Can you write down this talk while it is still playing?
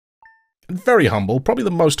Very humble, probably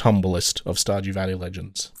the most humblest of Stardew Valley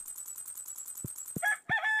legends.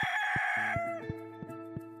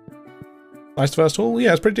 Nice first haul?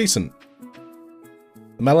 Yeah, it's pretty decent.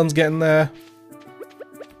 The melon's getting there.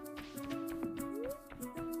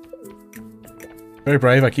 Very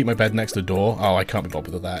brave, I keep my bed next to the door. Oh, I can't be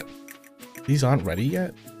bothered with that. These aren't ready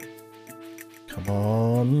yet. Come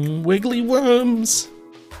on, wiggly worms!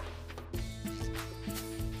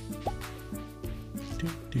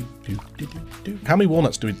 How many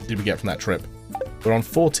walnuts did we get from that trip? We're on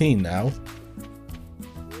 14 now.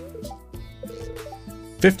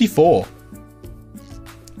 54.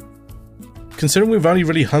 Considering we've only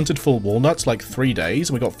really hunted for walnuts like 3 days,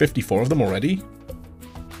 and we got 54 of them already.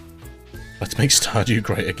 Let's make Stardew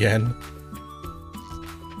great again.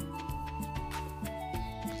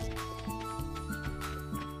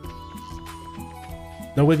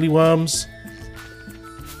 No wiggly worms.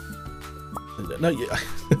 No,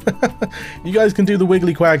 you guys can do the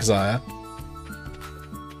wiggly quagsire.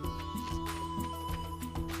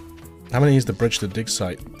 How many is the bridge to the dig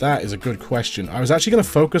site? That is a good question. I was actually going to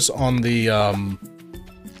focus on the, I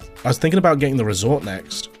was thinking about getting the resort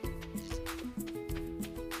next.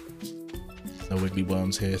 No wiggly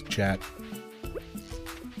worms here, chat.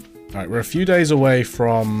 Alright, we're a few days away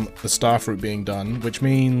from the starfruit being done, which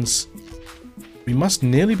means we must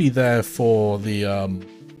nearly be there for the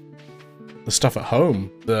stuff at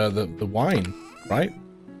home. The wine, right?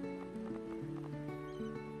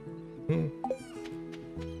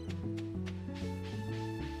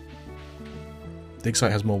 Dig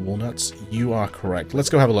site has more walnuts. You are correct. Let's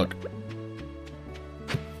go have a look.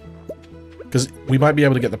 Because we might be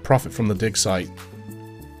able to get the profit from the dig site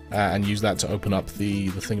and use that to open up the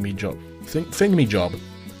thingamabob,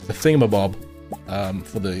 the thingamabob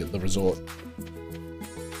for the resort.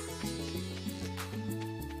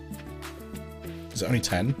 Is it only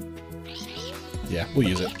 10? Yeah, we'll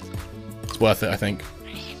use it. It's worth it, I think.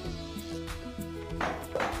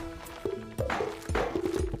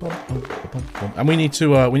 And we need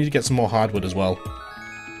to get some more hardwood as well.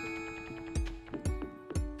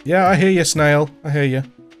 Yeah, I hear you, snail. I hear you.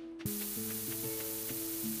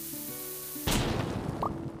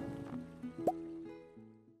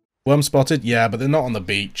 Worm spotted? Yeah, but they're not on the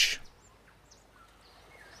beach.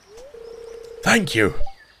 Thank you.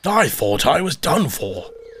 I thought I was done for.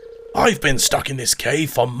 I've been stuck in this cave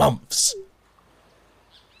for months.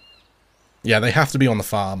 Yeah, they have to be on the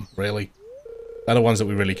farm, really. They're the ones that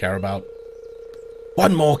we really care about.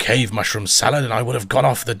 One more cave mushroom salad and I would have gone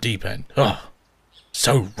off the deep end. Ugh.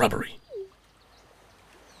 So rubbery.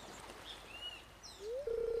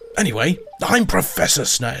 Anyway, I'm Professor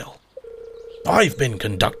Snail. I've been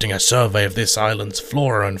conducting a survey of this island's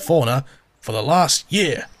flora and fauna for the last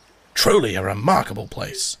year. Truly a remarkable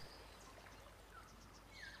place.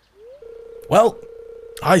 Well,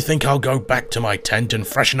 I think I'll go back to my tent and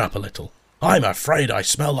freshen up a little. I'm afraid I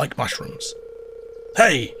smell like mushrooms.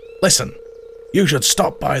 Hey, listen. You should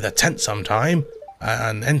stop by the tent sometime.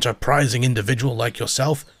 An enterprising individual like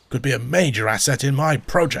yourself could be a major asset in my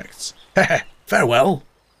projects. Heh, farewell.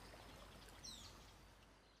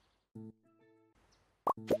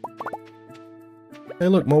 Hey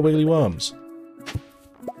look, more wiggly worms.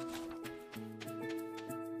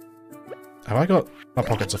 Have I got... My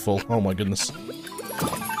pockets are full. Oh my goodness.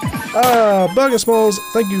 Burger Smalls,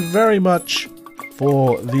 thank you very much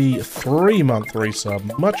for the 3-month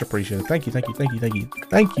resub. Much appreciated. Thank you, thank you, thank you, thank you.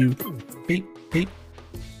 Thank you. Beep, beep.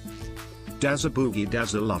 DazzaBoogie,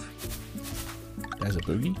 Dazzalove.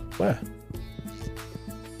 DazzaBoogie? Where?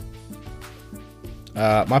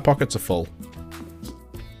 My pockets are full.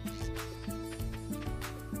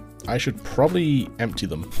 I should probably empty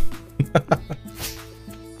them.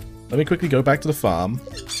 Let me quickly go back to the farm.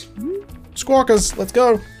 Squawkers, let's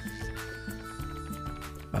go!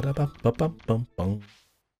 We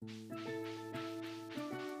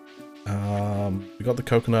got the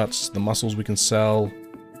coconuts, the mussels we can sell.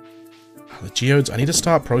 The geodes, I need to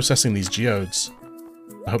start processing these geodes.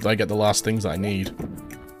 I hope that I get the last things that I need.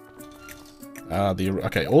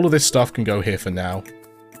 Okay, all of this stuff can go here for now.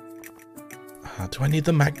 Do I need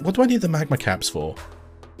the what do I need the magma caps for?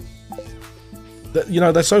 You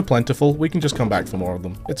know, they're so plentiful, we can just come back for more of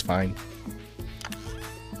them. It's fine.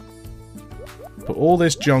 Put all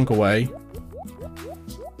this junk away.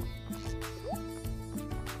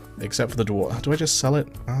 Except for the dwarf. Do I just sell it?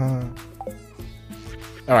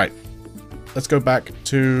 Alright. Let's go back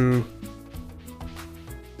to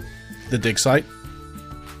the dig site.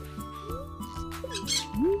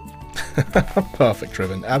 Perfect,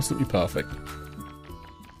 Triven. Absolutely perfect.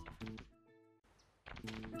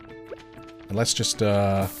 And let's just,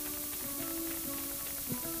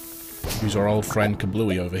 Use our old friend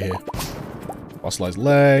Kablooey over here. Fossilized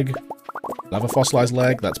leg. Another fossilized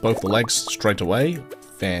leg. That's both the legs straight away.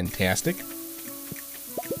 Fantastic.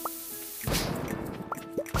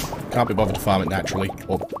 Can't be bothered to farm it naturally.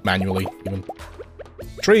 Or manually, even.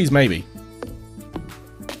 Trees, maybe.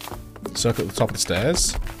 Circle at the top of the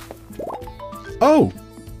stairs. Oh!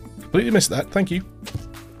 Completely missed that. Thank you.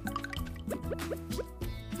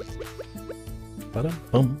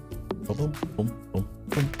 Ba-dum-bum. Ba-bum, bum, bum,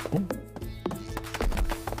 bum, bum.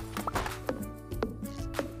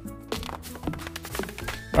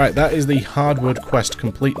 Alright, that is the hardwood quest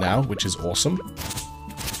complete now, which is awesome.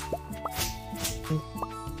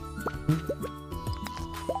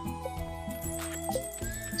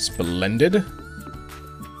 Splendid. Now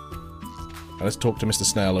let's talk to Mr.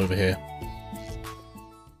 Snail over here.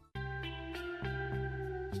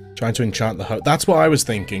 Trying to enchant the hoe. That's what I was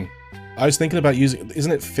thinking. I was thinking about using...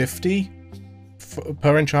 Isn't it 50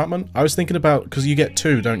 per enchantment? I was thinking about... Because you get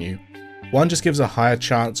 2, don't you? One just gives a higher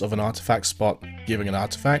chance of an artifact spot giving an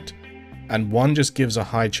artifact. And one just gives a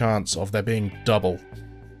high chance of there being double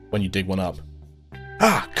when you dig one up.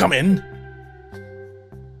 Ah, come in!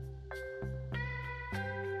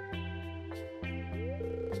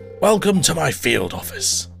 Welcome to my field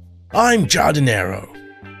office. I'm Jardinero.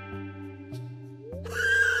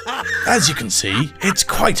 As you can see, it's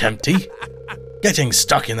quite empty. Getting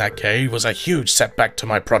stuck in that cave was a huge setback to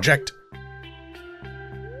my project.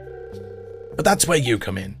 But that's where you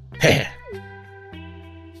come in. Heh.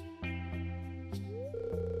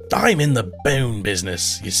 I'm in the bone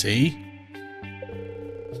business, you see.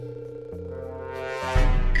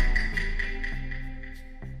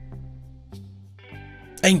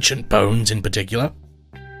 Ancient bones in particular.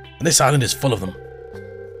 And this island is full of them.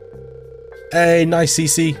 Hey, nice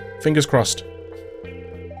CC. Fingers crossed.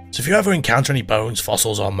 So if you ever encounter any bones,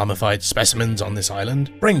 fossils, or mummified specimens on this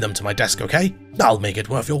island, bring them to my desk, okay? I'll make it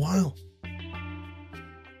worth your while.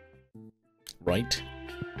 Right.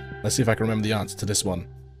 Let's see if I can remember the answer to this one.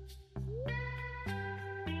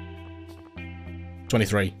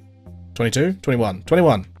 23. 22? 21.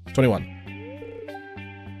 21.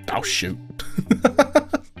 21. Oh, shoot.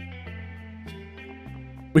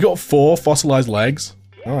 We got 4 fossilized legs.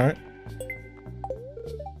 Alright.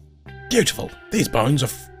 Beautiful. These bones are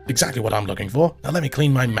exactly what I'm looking for. Now let me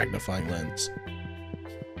clean my magnifying lens.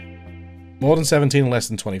 More than 17 and less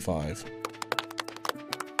than 25.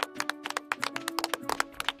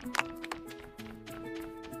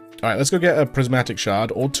 Alright, let's go get a prismatic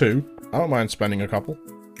shard, or 2. I don't mind spending a couple.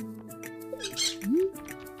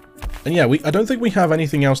 And yeah, I don't think we have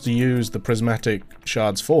anything else to use the prismatic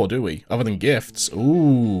shards for, do we? Other than gifts.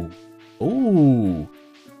 Ooh. Ooh.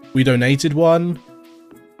 We donated one.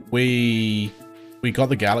 We got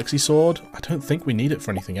the galaxy sword. I don't think we need it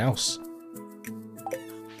for anything else.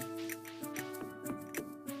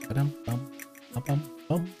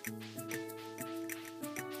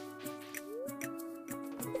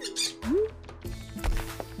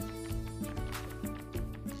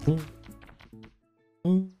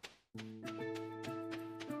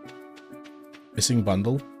 Missing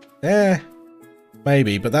bundle?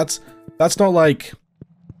 Maybe, but that's not like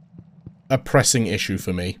a pressing issue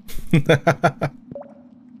for me.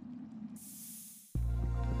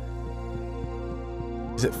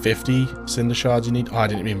 Is it 50 cinder shards you need? Oh, I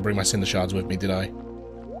didn't even bring my cinder shards with me, did I?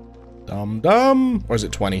 Dum. Or is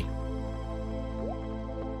it 20?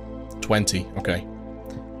 20, okay.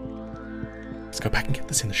 Let's go back and get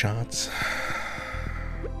the cinder shards.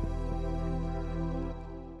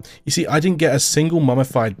 You see, I didn't get a single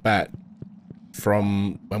mummified bat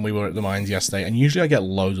from when we were at the mines yesterday, and usually I get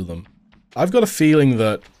loads of them. I've got a feeling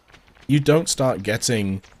that you don't start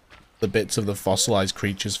getting the bits of the fossilized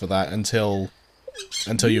creatures for that until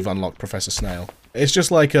you've unlocked Professor Snail. It's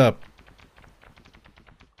just like a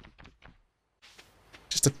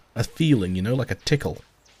feeling, you know, like a tickle.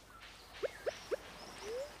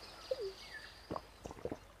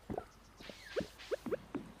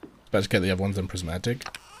 Better get the other ones than prismatic.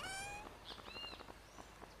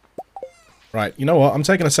 Right, you know what? I'm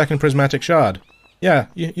taking a second prismatic shard. Yeah,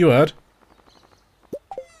 you heard.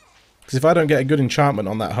 Because if I don't get a good enchantment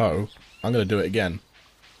on that hoe, I'm going to do it again.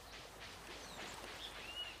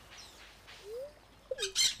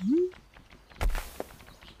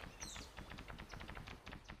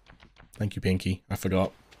 Thank you, Pinky. I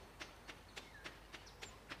forgot.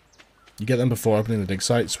 You get them before opening the dig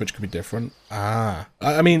sites, which could be different. Ah.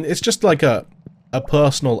 I mean, it's just like a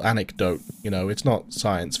personal anecdote, you know. It's not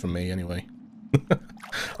science from me, anyway.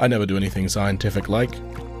 I never do anything scientific-like.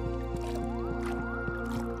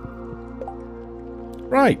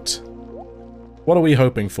 Right. What are we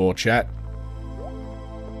hoping for, chat?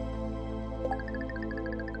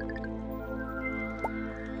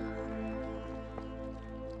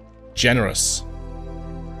 Generous.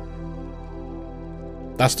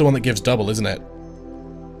 That's the one that gives double, isn't it?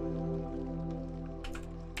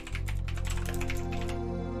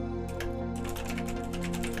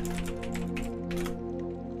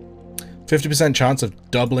 %50 chance of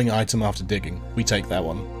doubling item after digging. We take that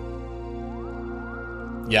one.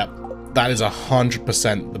 Yep. That is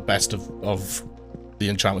 100% the best of the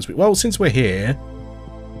enchantments. Well, since we're here...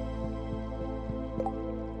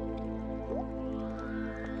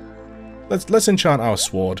 Let's enchant our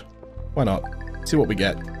sword. Why not? See what we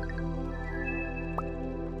get.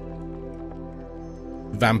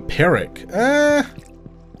 Vampiric.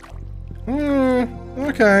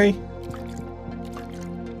 Okay. A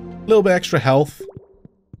little bit extra health.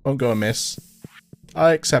 Won't go amiss.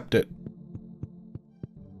 I accept it.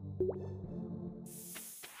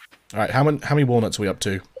 Alright, how many walnuts are we up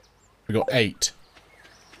to? We got 8.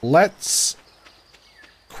 Let's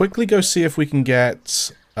quickly go see if we can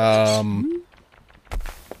get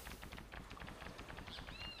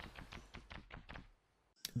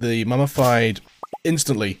the mummified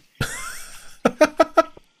instantly.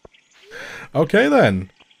 Okay then.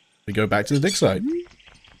 We go back to the dig site.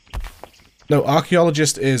 No,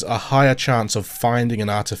 archaeologist is a higher chance of finding an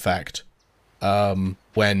artifact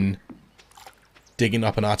when digging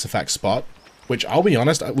up an artifact spot, which I'll be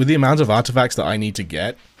honest, with the amount of artifacts that I need to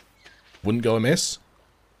get, wouldn't go amiss.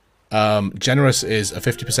 Generous is a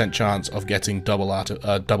 50% chance of getting double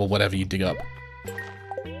whatever you dig up.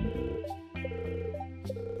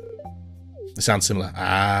 It sounds similar.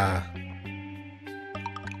 Ah.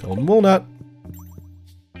 Golden walnut.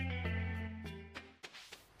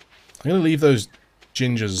 I'm gonna leave those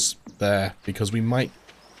gingers there because we might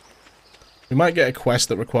get a quest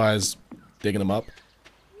that requires digging them up.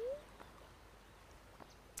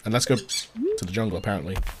 And let's go to the jungle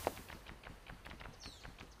apparently.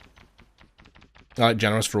 I like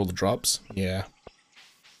generous for all the drops. Yeah.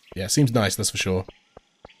 Yeah, seems nice, that's for sure.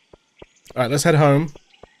 Alright, let's head home.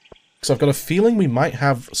 Because I've got a feeling we might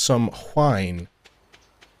have some wine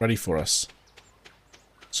ready for us.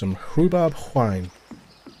 Some rhubarb wine.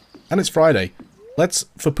 And it's Friday. Let's,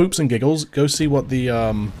 for poops and giggles, go see what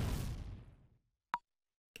the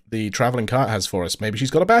traveling cart has for us. Maybe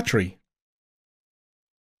she's got a battery.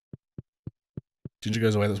 Ginger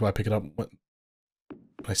goes away, that's why I pick it up. What?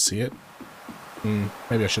 I see it.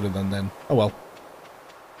 Maybe I should have done then. Oh well.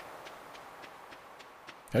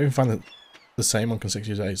 Can I even find the same on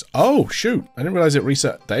consecutive days? Oh, shoot! I didn't realize it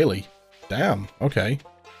reset daily. Damn, okay.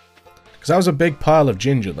 Because that was a big pile of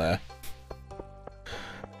ginger there.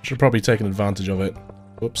 Should have probably taken advantage of it.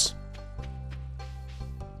 Whoops.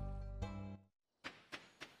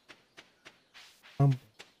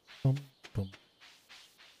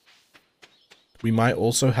 We might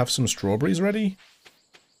also have some strawberries ready.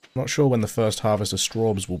 Not sure when the first harvest of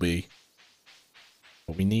strawberries will be.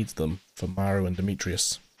 But we need them for Maru and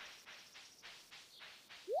Demetrius.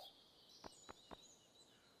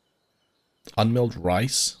 Unmilled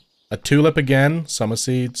rice. A tulip again. Summer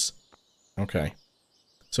seeds. Okay.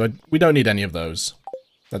 So we don't need any of those.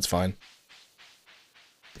 That's fine.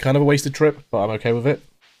 Kind of a wasted trip, but I'm okay with it.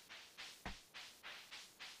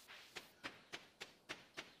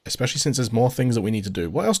 Especially since there's more things that we need to do.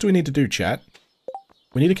 What else do we need to do, chat?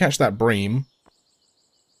 We need to catch that bream.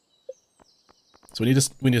 So we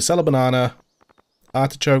need to sell a banana,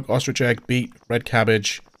 artichoke, ostrich egg, beet, red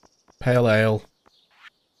cabbage, pale ale,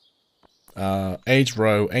 aged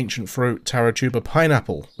roe, ancient fruit, taro tuber,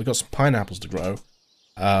 pineapple. We've got some pineapples to grow.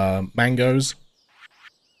 Mangoes.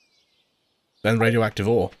 Then radioactive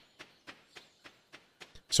ore.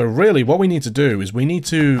 So really, what we need to do is we need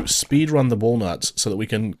to speedrun the walnuts so that we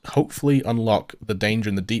can hopefully unlock the Danger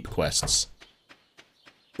in the Deep quests.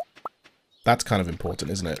 That's kind of important,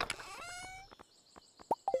 isn't it?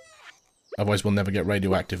 Otherwise we'll never get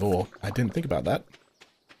radioactive ore. I didn't think about that.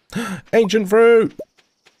 Ancient fruit!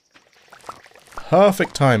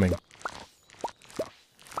 Perfect timing.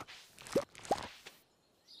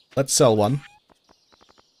 Let's sell one.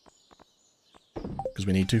 Because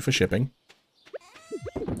we need to for shipping.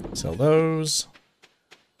 Sell those.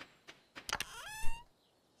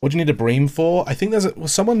 What do you need a bream for? I think there's a... Well,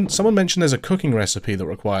 someone mentioned there's a cooking recipe that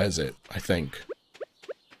requires it, I think.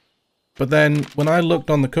 But then, when I looked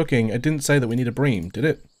on the cooking, it didn't say that we need a bream, did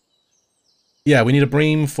it? Yeah, we need a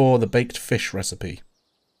bream for the baked fish recipe.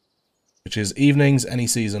 Which is evenings, any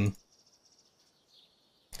season.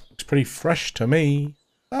 Looks pretty fresh to me.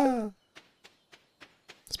 Ah.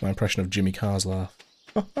 That's my impression of Jimmy Carr's laugh.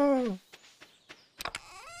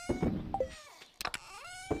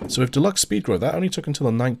 So with deluxe speed grow, that only took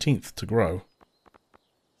until the 19th to grow.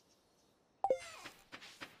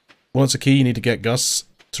 Once a key, you need to get Gus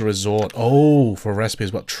to resort. Oh, for a recipe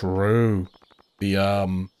as well. True.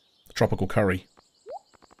 The tropical curry.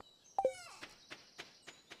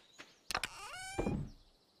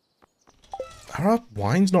 Are our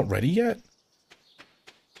wines not ready yet?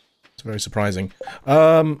 It's very surprising.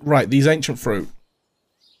 Right, these ancient fruit.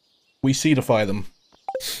 We seedify them.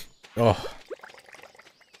 Oh.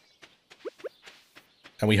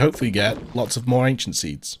 And we hopefully get lots of more ancient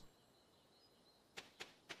seeds.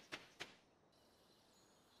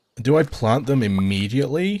 Do I plant them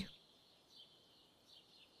immediately?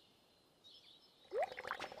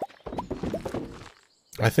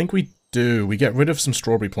 I think we do. We get rid of some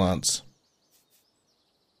strawberry plants.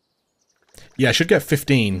 Yeah, I should get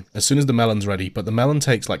 15 as soon as the melon's ready, but the melon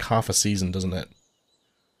takes like half a season, doesn't it?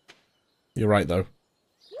 You're right, though.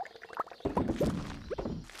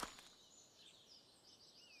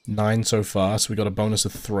 9 so far, so we got a bonus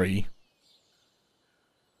of 3.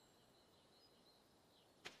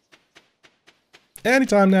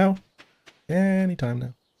 Anytime now. Anytime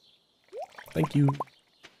now. Thank you.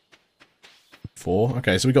 4.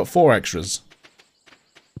 Okay, so we got 4 extras.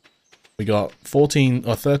 We got 14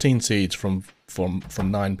 or 13 seeds from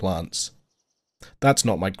 9 plants. That's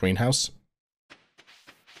not my greenhouse.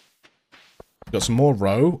 We got some more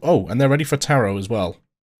roe. Oh, and they're ready for taro as well.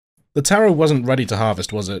 The taro wasn't ready to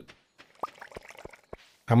harvest, was it?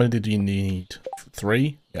 How many did you need?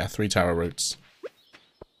 3? Yeah, 3 taro roots.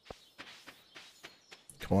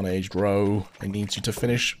 Come on, aged roe. I need you to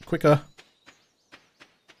finish quicker.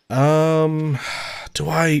 Do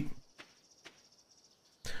I...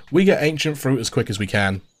 We get ancient fruit as quick as we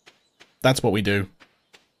can. That's what we do.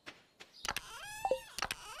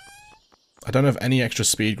 I don't have any extra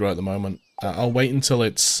speed grow at the moment. I'll wait until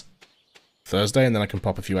it's Thursday and then I can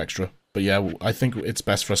pop a few extra. But yeah, I think it's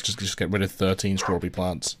best for us to just get rid of 13 strawberry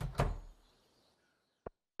plants.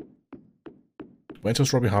 Wait until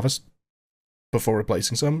strawberry harvest before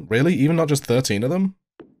replacing some? Really? Even not just 13 of them?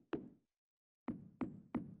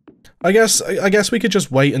 I guess we could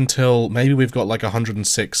just wait until maybe we've got like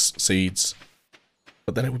 106 seeds.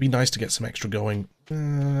 But then it would be nice to get some extra going.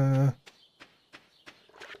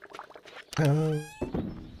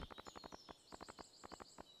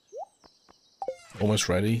 Almost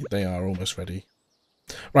ready. They are almost ready.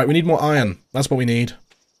 Right, we need more iron. That's what we need.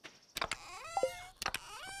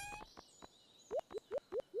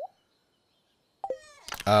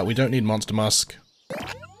 We don't need monster musk.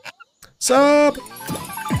 Sub!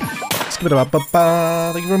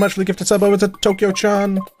 Thank you very much for the gifted sub over to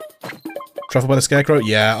Tokyo-chan. Truffle by the Scarecrow?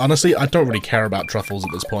 Yeah, honestly, I don't really care about truffles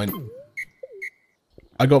at this point.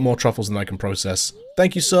 I got more truffles than I can process.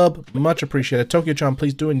 Thank you, sub. Much appreciated. Tokyo-chan,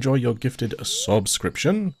 please do enjoy your gifted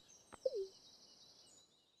subscription.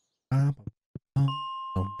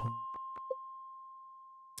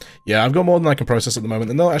 Yeah, I've got more than I can process at the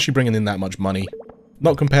moment, and they're not actually bringing in that much money.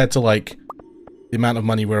 Not compared to, like, the amount of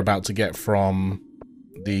money we're about to get from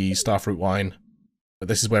the starfruit wine. But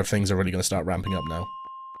this is where things are really going to start ramping up now.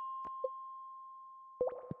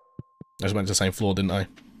 I just went to the same floor, didn't I?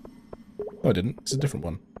 Oh, I didn't. It's a different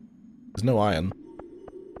one. There's no iron.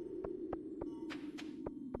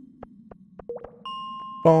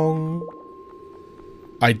 Bong.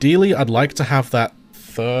 Ideally, I'd like to have that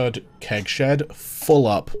third keg shed full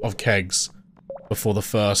up of kegs before the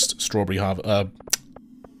first starfruit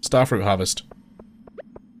harvest.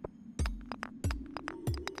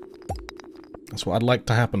 That's what I'd like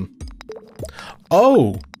to happen.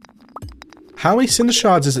 Oh! How many cinder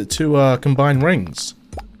shards is it to combine rings?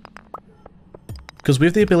 Because we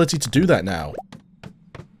have the ability to do that now.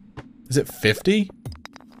 Is it 50?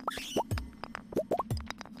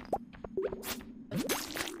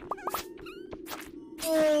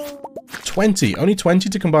 $20. Only 20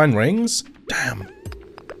 to combine rings? Damn.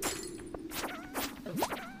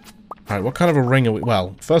 Alright, what kind of a ring are we...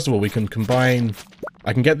 Well, first of all, we can combine...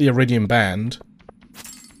 I can get the iridium band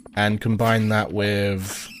and combine that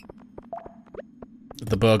with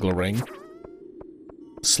the burglar ring.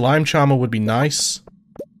 Slime charmer would be nice.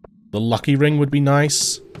 The lucky ring would be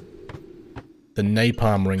nice. The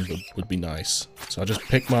napalm ring would be nice. So I'll just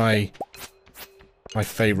pick my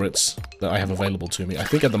favorites that I have available to me. I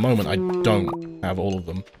think at the moment I don't have all of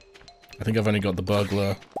them. I think I've only got the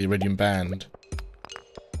burglar, the iridium band.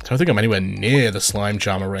 I don't think I'm anywhere near the slime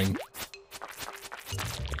charmer ring.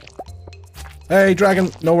 Hey,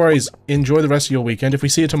 Dragon, no worries. Enjoy the rest of your weekend. If we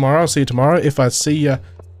see you tomorrow, I'll see you tomorrow. If I see you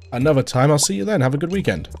another time, I'll see you then. Have a good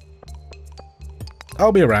weekend.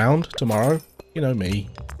 I'll be around tomorrow. You know me.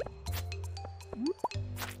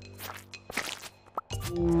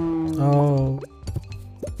 Oh.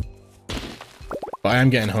 But I am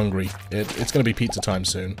getting hungry. It's going to be pizza time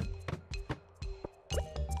soon.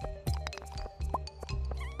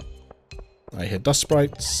 hear dust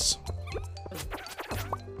sprites.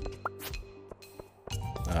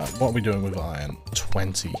 What are we doing with iron?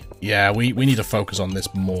 20. Yeah, we need to focus on this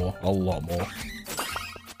more. A lot more.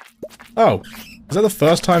 Oh, is that the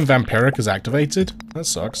first time Vampiric is activated? That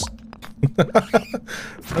sucks.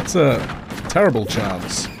 That's a terrible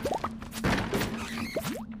chance.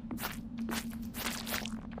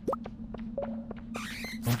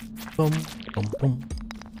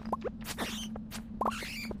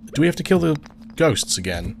 Do we have to kill the ghosts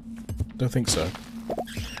again? Don't think so.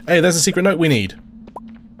 Hey, there's a secret note we need.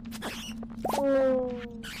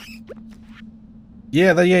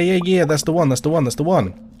 Yeah, yeah, that's the one, that's the one, that's the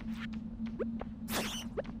one.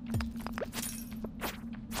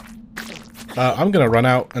 I'm gonna run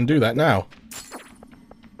out and do that now.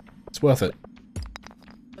 It's worth it.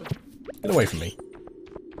 Get away from me.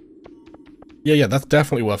 Yeah, that's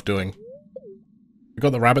definitely worth doing. We've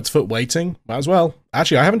got the rabbit's foot waiting. Might as well.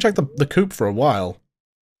 Actually, I haven't checked the coop for a while.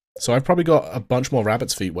 So I've probably got a bunch more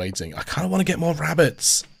rabbit's feet waiting. I kind of want to get more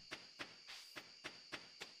rabbits.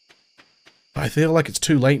 But I feel like it's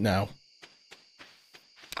too late now.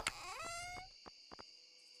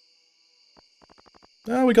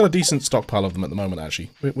 We got a decent stockpile of them at the moment, actually.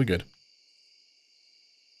 We're good.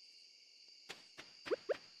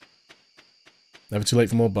 Never too late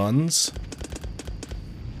for more buns.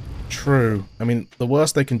 True. I mean, the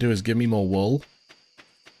worst they can do is give me more wool.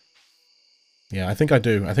 Yeah, I think I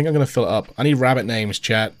do. I think I'm going to fill it up. I need rabbit names,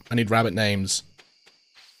 chat. I need rabbit names.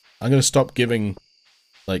 I'm going to stop giving,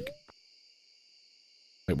 like...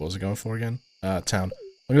 Wait, what was I going for again? Town.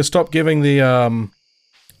 I'm going to stop giving the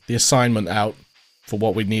assignment out for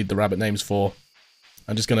what we need the rabbit names for.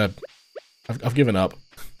 I'm just going to... I've given up.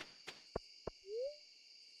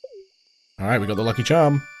 Alright, we got the lucky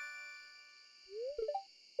charm.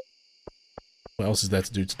 What else is there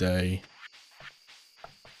to do today?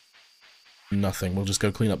 Nothing. We'll just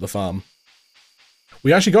go clean up the farm.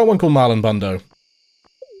 We actually got one called Marlon Bundo.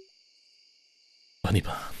 Bunny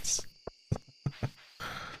Barnes.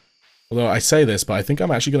 Although I say this, but I think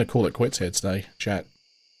I'm actually going to call it quits here today, chat.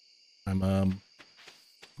 I'm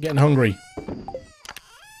getting hungry.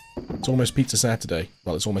 It's almost pizza Saturday.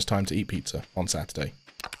 Well, it's almost time to eat pizza on Saturday.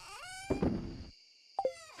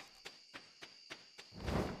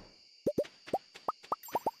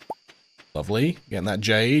 Lovely. Getting that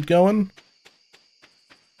jade going.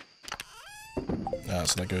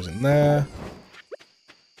 So that goes in there.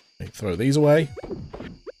 Throw these away.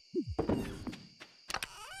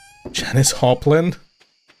 Janice Hoplin.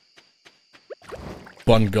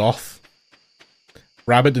 Bun Goth.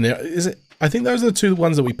 Rabbit De Niro. Is it? I think those are the two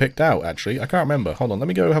ones that we picked out, actually. I can't remember. Hold on, let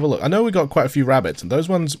me go have a look. I know we got quite a few rabbits, and those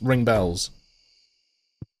ones ring bells.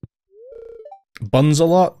 Buns a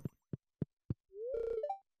lot.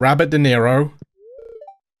 Rabbit De Niro.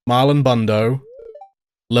 Marlon Bundo.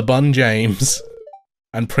 LeBun James.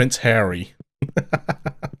 And Prince Harry.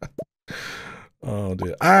 Oh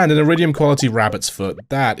dear. And an iridium quality rabbit's foot.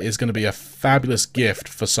 That is going to be a fabulous gift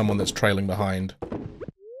for someone that's trailing behind.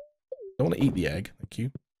 Don't want to eat the egg. Thank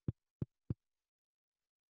you.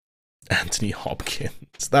 Anthony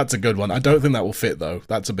Hopkins. That's a good one. I don't think that will fit though.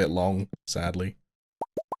 That's a bit long, sadly.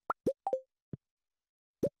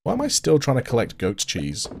 Why am I still trying to collect goat's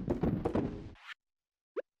cheese?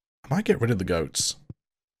 I might get rid of the goats.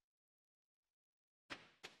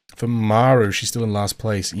 For Maru, she's still in last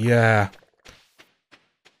place. Yeah.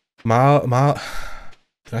 Did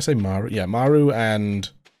I say Maru? Yeah, Maru and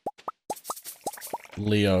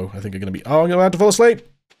Leo, I think, are going to be... Oh, I'm going to have to fall asleep!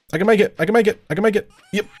 I can make it! I can make it! I can make it!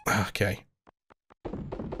 Yep! Okay.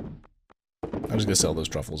 I'm just going to sell those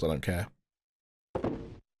truffles, I don't care.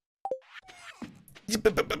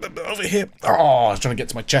 Over here! Oh, I was trying to get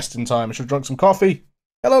to my chest in time. I should have drunk some coffee.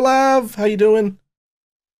 Hello, Lav! How you doing?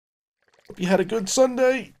 Hope you had a good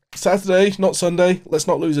Sunday. Saturday, not Sunday. Let's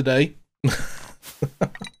not lose a day.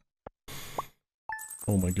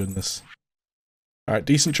 Oh my goodness. Alright,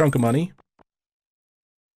 decent chunk of money.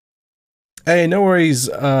 Hey, no worries,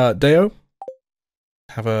 Deo.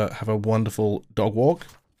 Have a wonderful dog walk.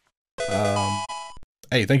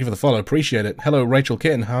 Hey, thank you for the follow. Appreciate it. Hello, Rachel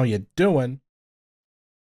Kitten. How you doing?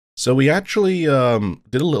 So we actually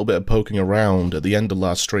did a little bit of poking around at the end of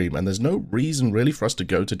last stream, and there's no reason really for us to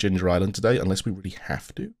go to Ginger Island today unless we really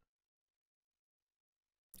have to.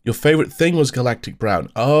 Your favorite thing was Galactic Brown.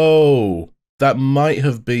 Oh, that might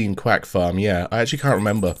have been Quack Farm. Yeah, I actually can't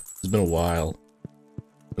remember. It's been a while.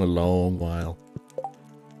 It's been a long while.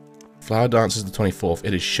 Flower Dance is the 24th.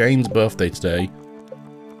 It is Shane's birthday today,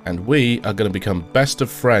 and we are going to become best of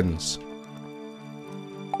friends.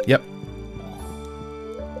 Yep.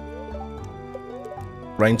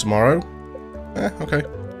 Rain tomorrow? Okay.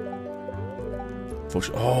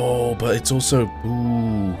 Oh, but it's also...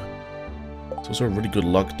 Ooh. It's also a really good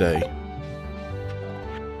luck day.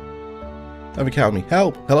 Have a cow me.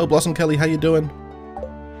 Help! Hello, Blossom Kelly, how you doing?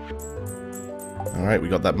 Alright, we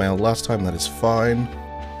got that mail last time, that is fine.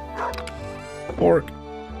 Pork.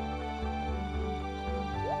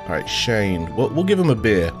 Alright, Shane. We'll give him a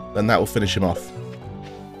beer, and that will finish him off.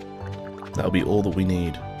 That'll be all that we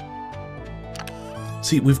need.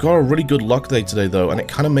 See, we've got a really good luck day today, though, and it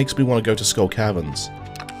kind of makes me want to go to Skull Caverns.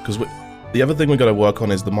 Because the other thing we've got to work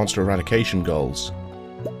on is the monster eradication goals.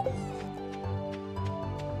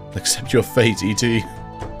 Accept your fate, E.T.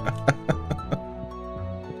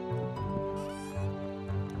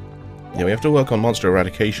 Yeah, we have to work on monster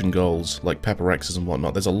eradication goals, like Pepper Rexes and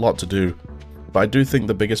whatnot. There's a lot to do. But I do think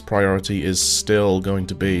the biggest priority is still going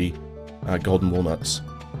to be Golden Walnuts.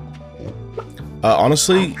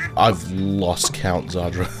 Honestly, I've lost count,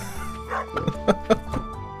 Zadra.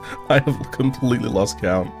 I have completely lost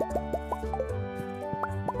count.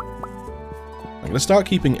 I'm gonna start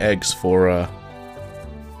keeping eggs for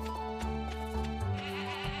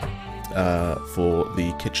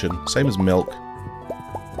the kitchen. Same as milk,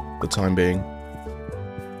 for the time being.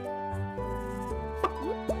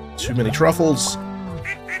 Too many truffles!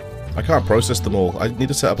 I can't process them all. I need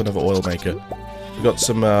to set up another oil maker. We've got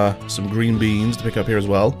some green beans to pick up here as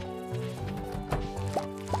well.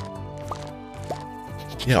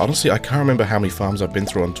 Yeah, honestly, I can't remember how many farms I've been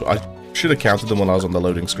through on... I should have counted them when I was on the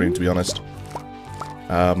loading screen, to be honest.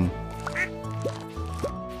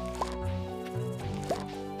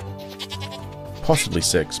 Possibly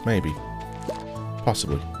 6, maybe.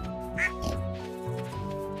 Possibly.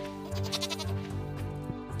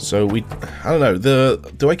 So I don't know,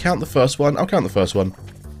 do I count the first one? I'll count the first one.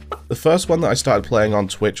 The first one that I started playing on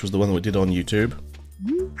Twitch was the one that we did on YouTube.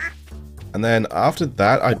 And then after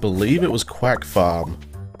that, I believe it was Quack Farm.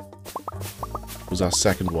 Was our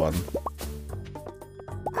second one.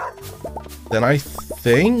 Then I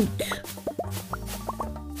think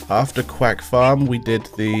after Quack Farm, we did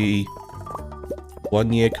the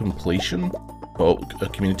 1-year completion, or a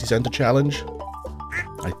community center challenge,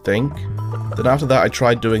 I think. Then after that, I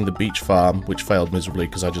tried doing the beach farm, which failed miserably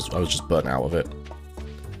because I was just burnt out of it.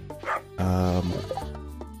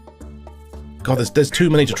 God, there's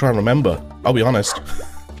too many to try and remember. I'll be honest.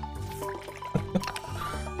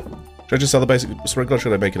 Should I just sell the basic sprinkler, or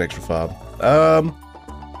should I make an extra farm?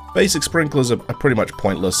 Basic sprinklers are pretty much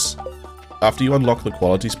pointless. After you unlock the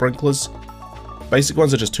quality sprinklers, basic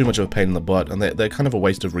ones are just too much of a pain in the butt, and they're kind of a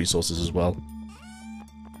waste of resources as well.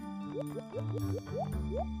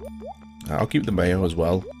 I'll keep the mayo as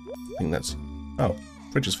well. I think that's... Oh,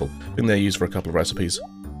 fridge is full. I think they're used for a couple of recipes.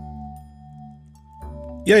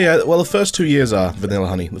 Yeah, well the first 2 years are vanilla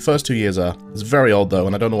honey. The first 2 years are. It's very old though,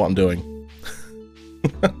 and I don't know what I'm doing.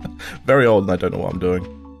 Very old, and I don't know what I'm doing.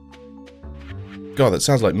 God, that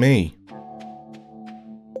sounds like me.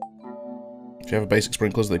 If you have a basic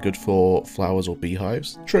sprinklers, they're good for flowers or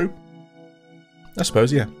beehives. True. I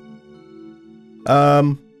suppose, yeah.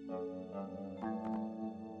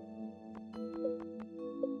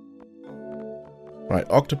 Right,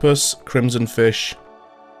 octopus, crimson fish,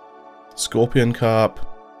 scorpion carp,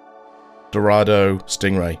 dorado,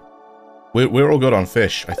 stingray. We're all good on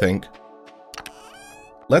fish, I think.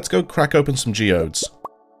 Let's go crack open some geodes.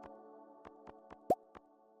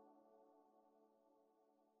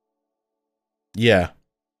 Yeah.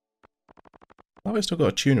 Oh, we've still got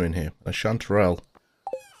a tuna in here. A chanterelle.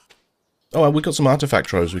 Oh, and we've got some artifact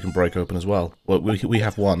troves we can break open as well. Well, we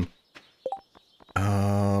have one.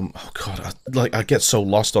 Oh god, I get so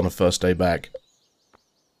lost on a first day back.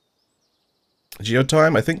 Geode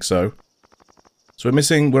time? I think so. So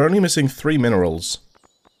we're only missing 3 minerals.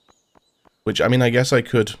 Which, I mean, I guess I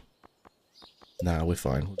could... Nah, we're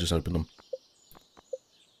fine. We'll just open them.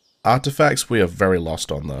 Artifacts we are very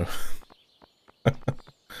lost on, though.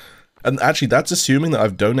 And actually, that's assuming that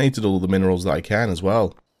I've donated all the minerals that I can as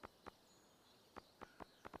well.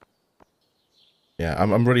 Yeah,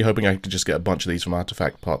 I'm really hoping I could just get a bunch of these from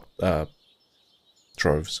artifact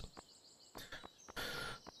troves.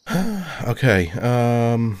 Okay,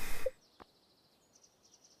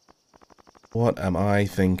 what am I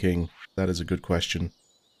thinking? That is a good question.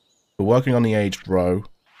 We're working on the aged roe.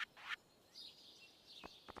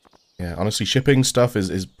 Yeah, honestly, shipping stuff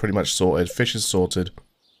is pretty much sorted. Fish is sorted.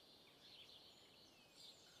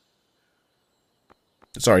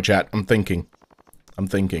 Sorry, chat. I'm thinking.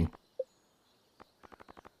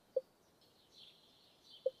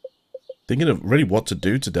 Thinking of really what to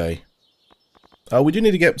do today. We do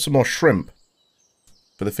need to get some more shrimp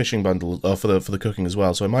for the fishing bundle, for the cooking as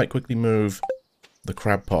well. So I might quickly move the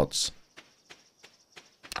crab pots.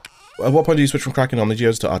 At what point do you switch from cracking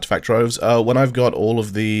omnigeodes to artifact troves? When I've got all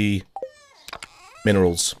of the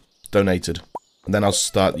minerals donated. And then I'll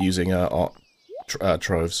start using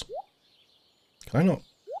troves. Can I not?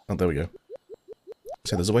 Oh, there we go.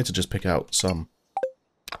 So there's a way to just pick out some.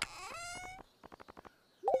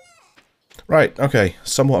 Right, okay.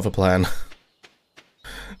 Somewhat of a plan.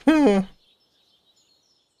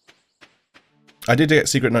 I did get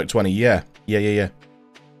Secret Note 20, yeah. Yeah.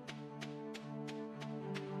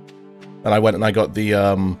 And I went and I got the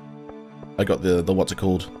what's it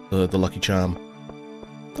called? The Lucky Charm.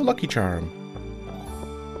 The Lucky Charm.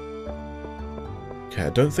 Okay, I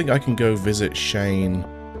don't think I can go visit Shane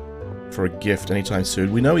for a gift anytime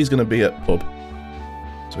soon. We know he's going to be at pub.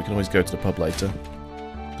 So we can always go to the pub later.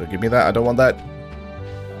 Don't give me that, I don't want that.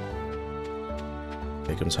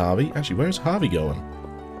 Here comes Harvey. Actually, where's Harvey going?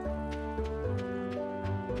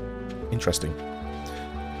 Interesting.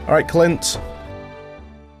 Alright, Clint.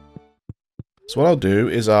 So what I'll do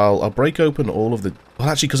is I'll break open all of the... Well,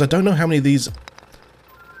 actually, because I don't know how many of these...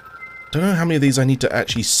 I need to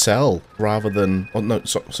actually sell, rather than... Oh, no,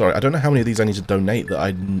 sorry. I don't know how many of these I need to donate that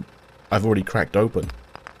I've already cracked open.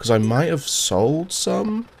 Because I might have sold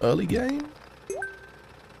some early game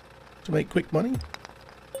to make quick money.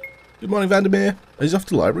 Good morning, Vandermeer. He's off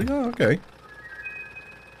to the library. Oh, okay.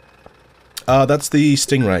 That's the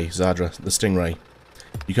Stingray, Zadra. The Stingray.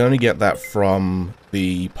 You can only get that from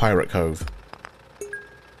the Pirate Cove.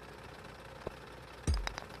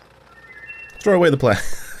 Throw away the plan.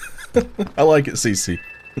 I like it, CC.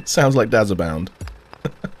 It sounds like DazzaBound.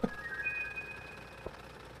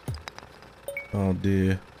 Oh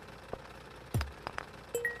dear.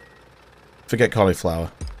 Forget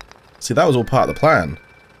cauliflower. See, that was all part of the plan.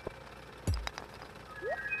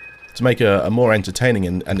 To make a more entertaining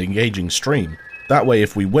and engaging stream. That way,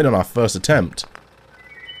 if we win on our first attempt,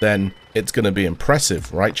 then it's going to be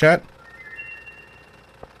impressive, right, chat?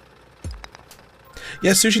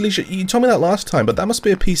 Yeah, Sushi Lisha, you told me that last time, but that must be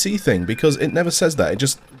a PC thing, because it never says that. It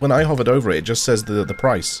just, when I hovered over it, it just says the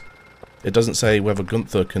price. It doesn't say whether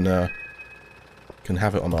Gunther can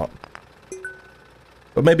have it or not.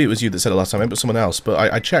 But maybe it was you that said it last time, maybe it was someone else,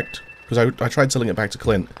 but I checked, because I tried selling it back to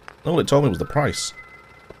Clint. All it told me was the price.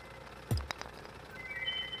 If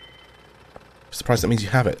it's the price, that means you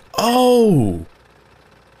have it. Oh!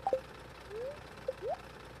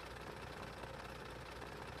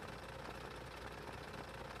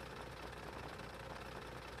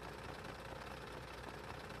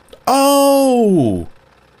 Oh!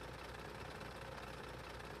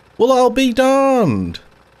 Well, I'll be darned.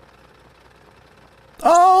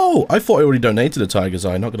 Oh! I thought I already donated a Tiger's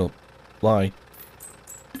Eye, not gonna lie.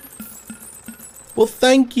 Well,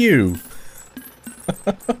 thank you!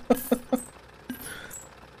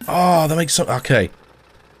 Oh, that makes so... Okay.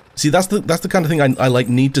 See, that's the kind of thing I like,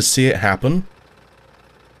 need to see it happen.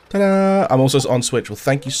 Ta-da! I'm also on Switch. Well,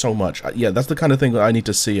 thank you so much. Yeah, that's the kind of thing that I need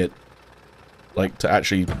to see it. Like, to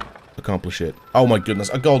actually accomplish it. Oh my goodness,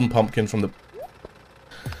 a golden pumpkin from the...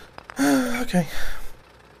 Okay.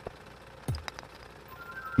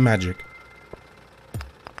 Magic.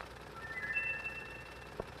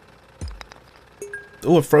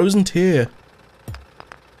 Oh, a frozen tear.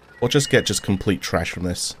 Or just get complete trash from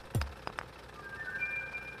this.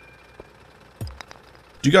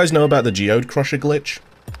 Do you guys know about the Geode Crusher glitch?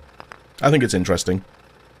 I think it's interesting.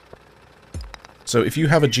 So if you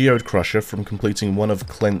have a Geode Crusher from completing one of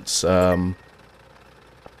Clint's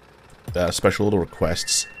special order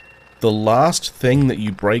requests, the last thing that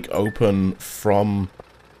you break open from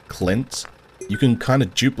Clint, you can kind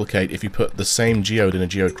of duplicate if you put the same geode in a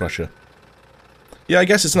Geode Crusher. Yeah, I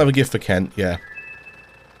guess it's another gift for Kent, yeah.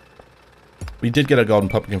 We did get a golden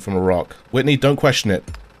pumpkin from a rock. Whitney, don't question it.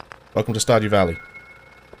 Welcome to Stardew Valley.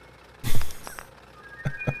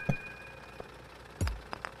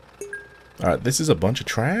 Alright, this is a bunch of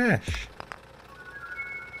trash.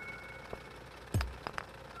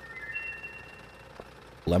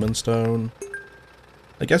 Lemonstone.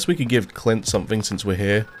 I guess we could give Clint something since we're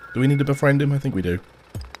here. Do we need to befriend him? I think we do.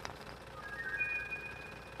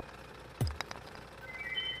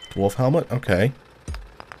 Dwarf helmet? Okay.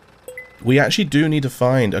 We actually do need to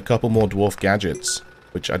find a couple more dwarf gadgets,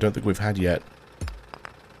 which I don't think we've had yet.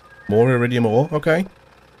 More iridium ore? Okay.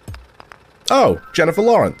 Oh, Jennifer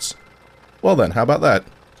Lawrence. Well then, how about that?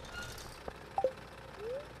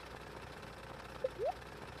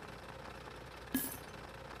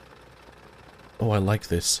 Oh, I like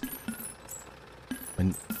this.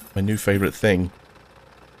 My new favorite thing.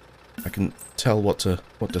 I can tell what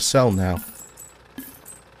to sell now.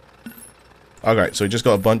 Okay, so we just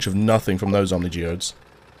got a bunch of nothing from those omnigeodes.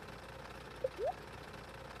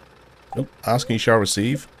 Nope, ask and you shall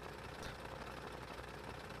receive.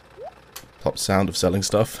 Pop sound of selling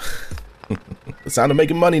stuff. The sound of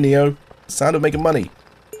making money, Neo. The sound of making money.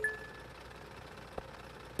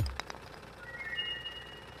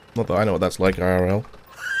 Not that I know what that's like, IRL.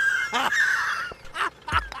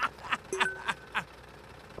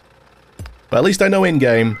 But at least I know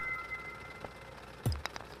in-game.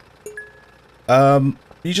 You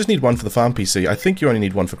just need one for the farm PC. I think you only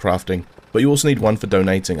need one for crafting. But you also need one for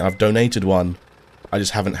donating. I've donated one. I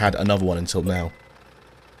just haven't had another one until now.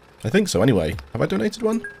 I think so, anyway. Have I donated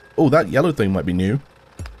one? Oh, that yellow thing might be new.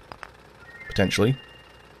 Potentially.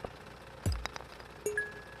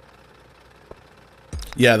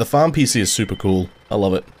 Yeah, the farm PC is super cool. I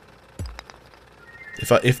love it.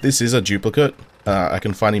 If this is a duplicate, I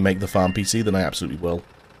can finally make the farm PC, then I absolutely will.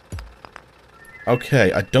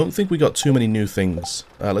 Okay, I don't think we got too many new things.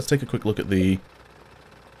 Let's take a quick look at the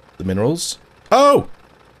minerals. Oh!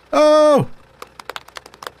 Oh!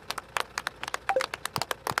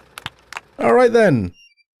 Alright then.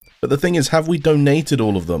 But the thing is, have we donated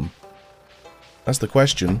all of them? That's the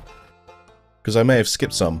question. Because I may have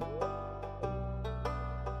skipped some.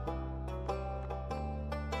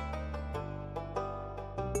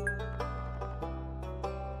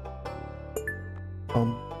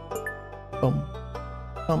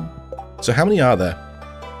 So how many are there?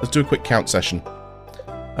 Let's do a quick count session.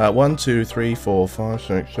 1, 2, 3, 4, 5,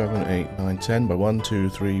 6, 7, 8, 9, 10 by 1, 2,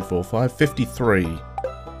 3, 4, 5, 53.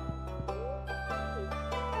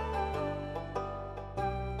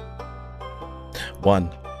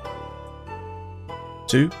 One,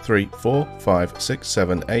 2, 3, 4, 5, 6,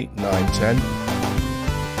 7, 8, 9, 10.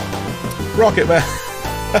 Rocket Man!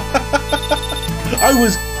 I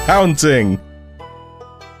was counting!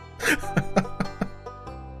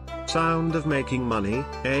 Sound of making money,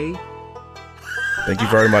 eh? Thank you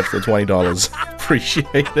very much for the $20.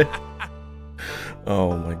 Appreciate it.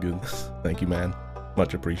 Oh my goodness. Thank you, man.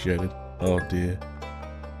 Much appreciated. Oh dear.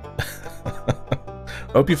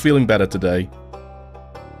 Hope you're feeling better today.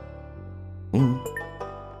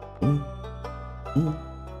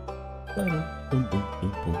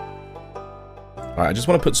 Alright, I just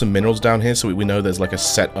want to put some minerals down here so we know there's like a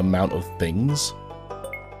set amount of things.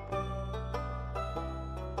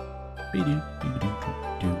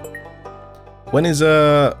 When's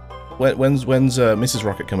Mrs.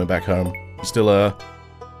 Rocket coming back home? You still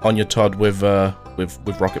on your Todd with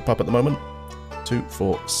Rocket Pup at the moment? 2,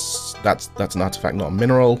 4. That's an artifact, not a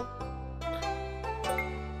mineral.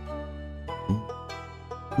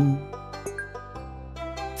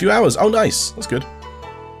 Few hours. Oh, nice. That's good.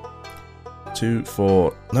 2,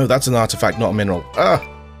 4. No, that's an artifact, not a mineral. Ah.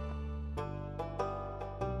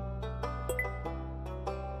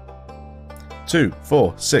 2,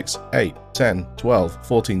 4, 6, 8, 10, 12,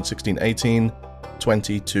 14, 16, 18,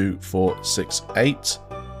 20, 2, 4, 6, 8,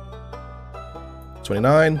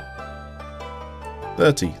 29,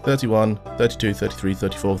 30, 31, 32, 33,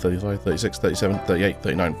 34, 35, 36, 37, 38,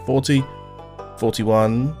 39, 40,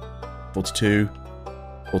 41, 42,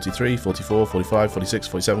 43, 44, 45, 46,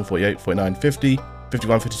 47, 48, 49, 50,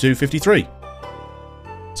 51, 52, 53.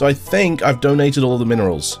 So I think I've donated all the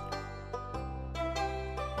minerals.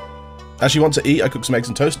 Actually want to eat? I cooked some eggs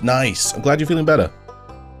and toast. Nice. I'm glad you're feeling better.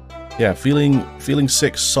 Yeah, feeling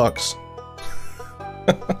sick sucks.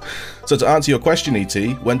 So to answer your question, ET,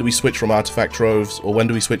 when do we switch from artifact troves, or when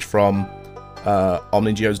do we switch from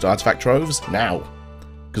Omnigeodes to artifact troves? Now.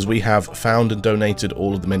 Because we have found and donated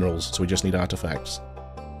all of the minerals, so we just need artifacts.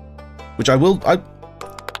 Which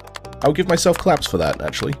I'll give myself claps for that,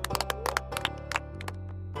 actually.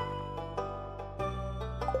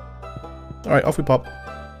 Alright, off we pop.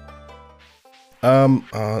 No,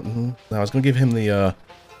 I was gonna give him the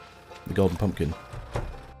golden pumpkin.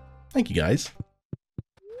 Thank you, guys.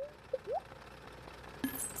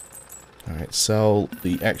 Alright, sell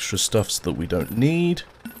the extra stuffs that we don't need.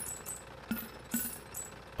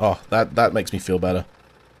 Oh, that makes me feel better.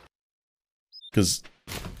 Because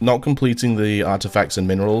not completing the artifacts and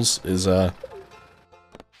minerals is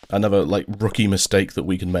another, like, rookie mistake that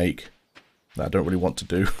we can make that I don't really want to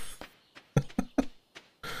do.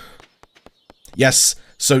 Yes,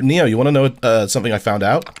 so Neo, you want to know something I found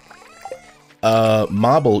out?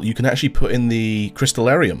 Marble, you can actually put in the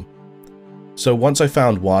crystallarium. So once I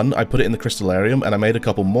found one, I put it in the crystallarium, and I made a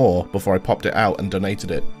couple more before I popped it out and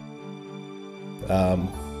donated it.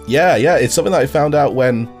 Yeah, it's something that I found out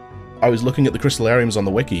when I was looking at the crystallariums on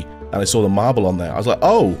the wiki, and I saw the marble on there. I was like,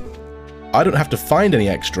 oh, I don't have to find any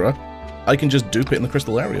extra. I can just dupe it in the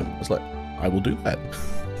crystallarium. I was like, I will do that.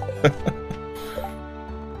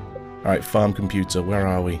 Alright, farm computer, where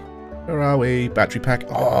are we? Where are we? Battery pack.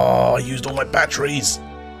 Oh, I used all my batteries!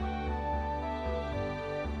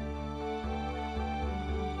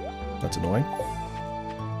 That's annoying.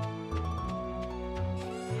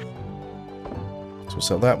 So we'll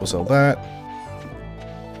sell that, we'll sell that.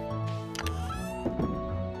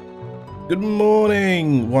 Good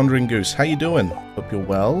morning, Wandering Goose. How you doing? Hope you're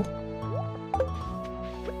well.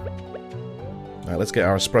 Alright, let's get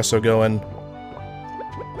our espresso going.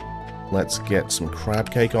 Let's get some crab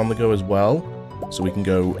cake on the go as well, so we can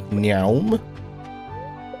go nyam.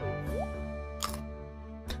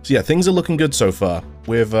 So yeah, things are looking good so far.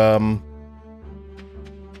 We've got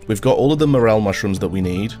all of the morel mushrooms that we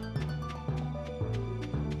need.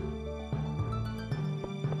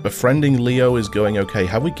 Befriending Leo is going okay.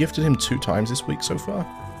 Have we gifted him 2 times this week so far?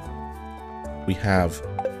 We have.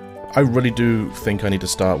 I really do think I need to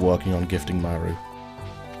start working on gifting Maru.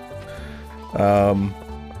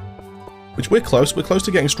 Which we're close. We're close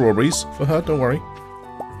to getting strawberries for her, don't worry.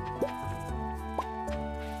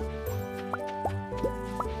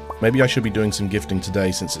 Maybe I should be doing some gifting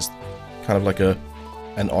today since it's kind of like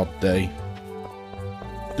an odd day.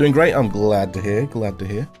 Doing great, I'm glad to hear, glad to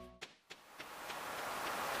hear.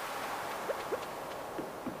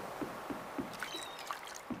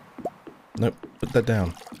 Nope, put that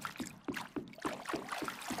down.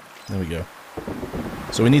 There we go.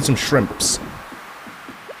 So we need some shrimps.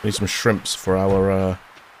 We need some shrimps for our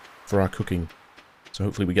cooking. So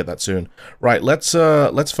hopefully we get that soon. Right, let's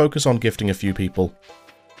focus on gifting a few people.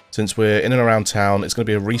 Since we're in and around town, it's going to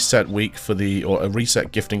be a reset week for or a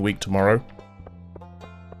reset gifting week tomorrow.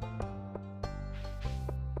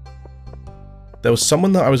 There was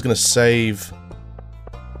someone that I was going to save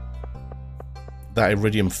that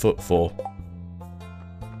iridium foot for.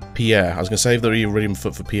 Pierre. I was going to save the iridium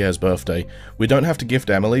foot for Pierre's birthday. We don't have to gift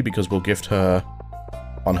Emily because we'll gift her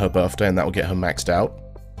on her birthday and that will get her maxed out.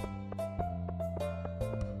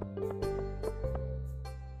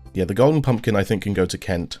 Yeah, the golden pumpkin I think can go to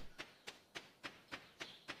Kent.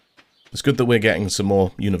 It's good that we're getting some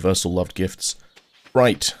more universal loved gifts.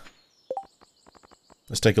 Right.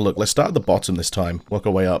 Let's take a look. Let's start at the bottom this time. Work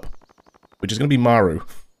our way up. Which is going to be Maru.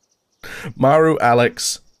 Maru,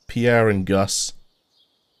 Alex, Pierre, and Gus.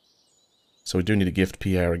 So we do need to gift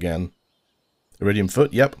Pierre again. Iridium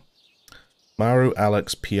foot, yep. Maru,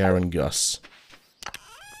 Alex, Pierre, and Gus.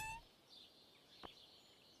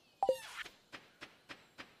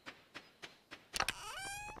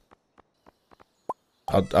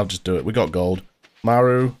 I'll just do it. We got gold.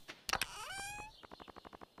 Maru.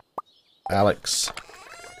 Alex.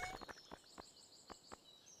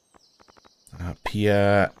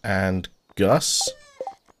 Pierre and Gus.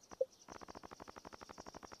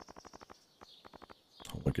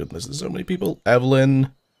 Oh my goodness, there's so many people.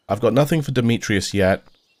 Evelyn. I've got nothing for Demetrius yet.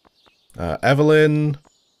 Evelyn.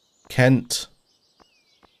 Kent.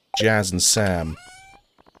 Jazz and Sam.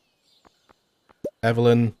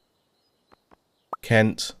 Evelyn.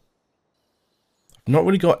 Kent. I've not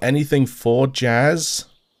really got anything for Jazz.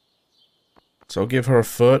 So I'll give her a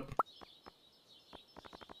foot.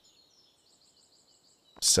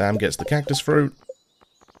 Sam gets the cactus fruit.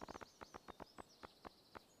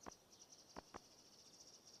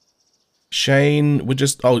 Shane, we're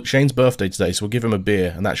just... Oh, Shane's birthday today, so we'll give him a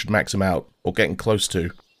beer, and that should max him out. Or getting close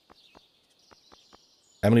to.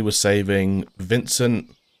 Emily was saving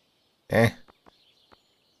Vincent.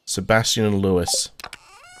 Sebastian and Lewis.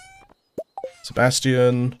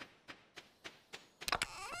 Sebastian.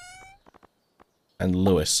 And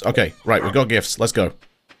Lewis. Okay, right, we've got gifts. Let's go.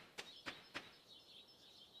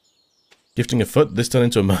 Gifting a foot? This turned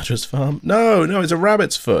into a murderer's farm? No, no, it's a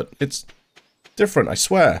rabbit's foot. It's different, I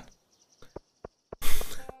swear.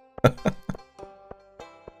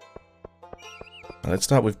 Let's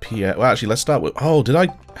start with Pierre. Well, actually, let's start with... Oh,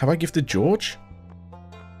 have I gifted George?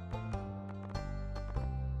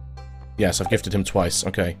 Yes, I've gifted him twice.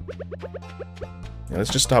 Okay. Yeah,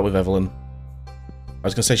 let's just start with Evelyn. I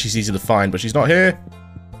was going to say she's easy to find, but she's not here.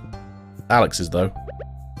 Alex is, though.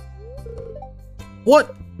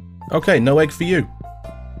 What? Okay, no egg for you.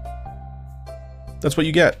 That's what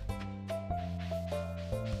you get.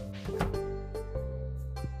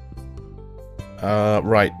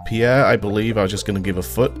 Right. Pierre, I believe I was just going to give a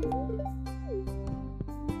foot.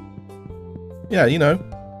 Yeah, you know.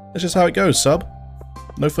 That's just how it goes, sub.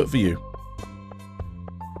 No foot for you.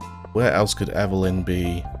 Where else could Evelyn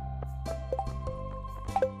be?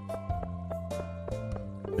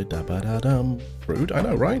 Rude, I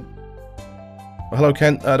know, right? Well, hello,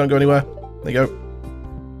 Kent. Don't go anywhere. There you go.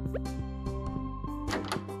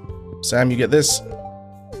 Sam, you get this.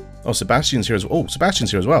 Oh, Sebastian's here as well. Oh,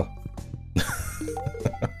 Sebastian's here as well.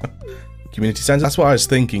 Community center. That's what I was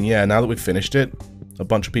thinking. Yeah, now that we've finished it, a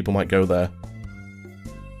bunch of people might go there.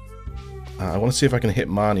 I want to see if I can hit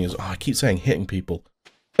Marnie as... Oh, I keep saying hitting people.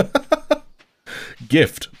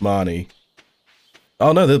 Gift Marnie.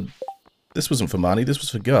 Oh no, this wasn't for Marnie, this was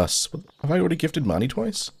for Gus. Have I already gifted Marnie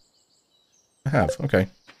twice? I have, okay.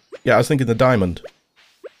 Yeah, I was thinking the diamond.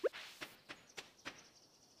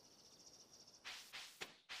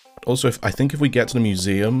 Also, I think if we get to the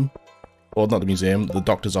museum, or not the museum, the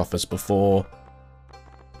doctor's office before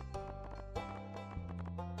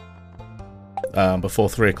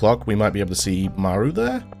 3 o'clock, we might be able to see Maru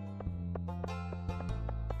there.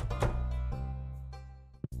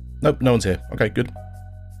 Nope, no one's here. Okay, good.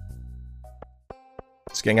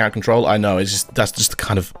 It's getting out of control. I know. It's just the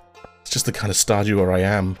kind of Stardew where I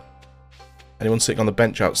am. Anyone sitting on the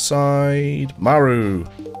bench outside? Maru.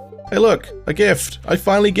 Hey, look, a gift. I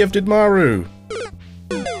finally gifted Maru.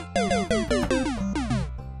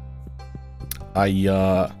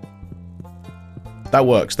 That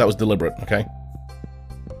works. That was deliberate. Okay.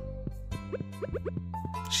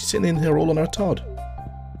 She's sitting in here all on her Todd.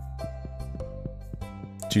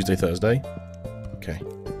 Tuesday, Thursday. Okay.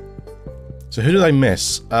 So who did I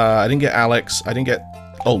miss? I didn't get Alex. I didn't get...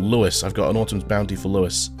 Oh, Lewis. I've got an Autumn's Bounty for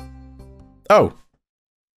Lewis. Oh.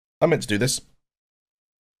 I meant to do this.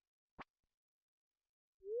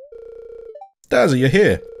 Dazza, you're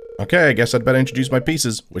here. Okay, I guess I'd better introduce my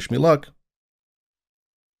pieces. Wish me luck.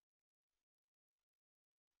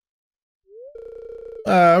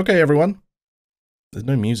 Okay, everyone. There's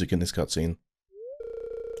no music in this cutscene.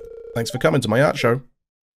 Thanks for coming to my art show.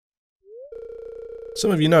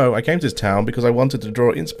 Some of you know, I came to this town because I wanted to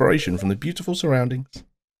draw inspiration from the beautiful surroundings.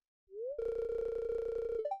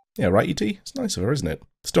 Yeah, right, E.T.? It's nice of her, isn't it?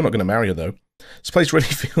 Still not going to marry her, though. This place really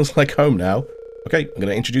feels like home now. Okay, I'm going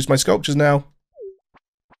to introduce my sculptures now.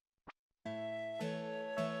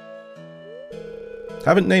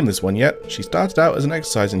 Haven't named this one yet. She started out as an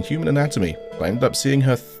exercise in human anatomy, but I ended up seeing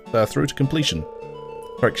her through to completion.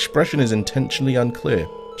 Her expression is intentionally unclear.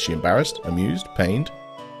 Is she embarrassed, amused, pained?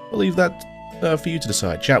 I'll leave that for you to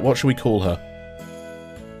decide. Chat, what should we call her?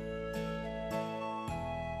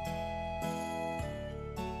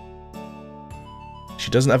 She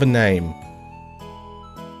doesn't have a name.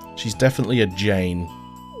 She's definitely a Jane.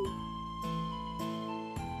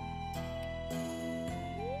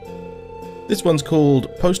 This one's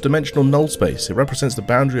called Post-Dimensional Null Space. It represents the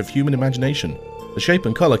boundary of human imagination. The shape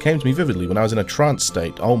and colour came to me vividly when I was in a trance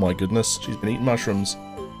state. Oh my goodness, she's been eating mushrooms.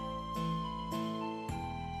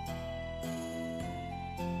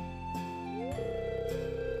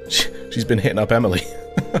 She's been hitting up Emily.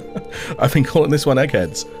 I've been calling this one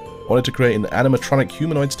Eggheads. I wanted to create an animatronic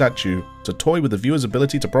humanoid statue to toy with the viewer's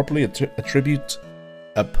ability to properly attribute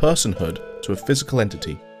a personhood to a physical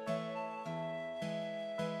entity.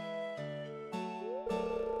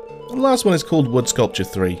 And the last one is called Wood Sculpture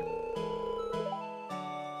 3.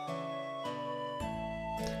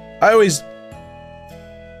 I always...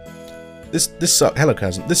 This sucks. Hello,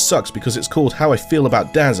 Chasm. This sucks because it's called How I Feel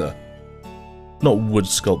About Dazza. Not Wood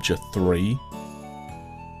Sculpture 3.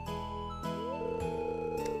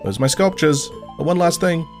 Those are my sculptures. But one last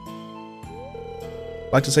thing.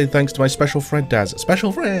 I'd like to say thanks to my special friend Dazza.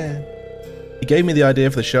 Special friend! He gave me the idea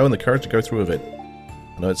for the show and the courage to go through with it.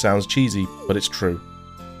 I know it sounds cheesy, but it's true.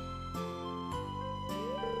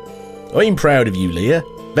 I'm proud of you, Leah.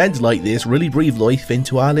 Events like this really breathe life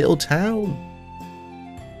into our little town.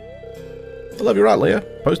 I love your art, Leah.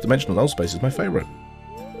 Post-dimensional null space is my favourite.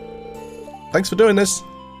 Thanks for doing this.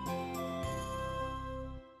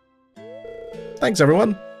 Thanks,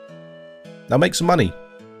 everyone. Now make some money.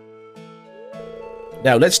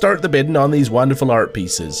 Now let's start the bidding on these wonderful art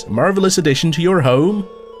pieces. A marvellous addition to your home.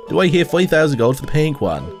 Do I hear 5,000 gold for the pink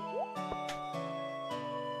one?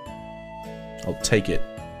 I'll take it.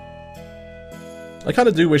 I kind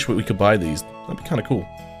of do wish we could buy these. That'd be kind of cool.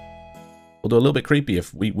 Although a little bit creepy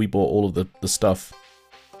if we bought all of the stuff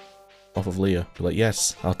off of Leah. Be like,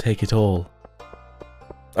 yes, I'll take it all.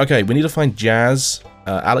 Okay, we need to find Jazz.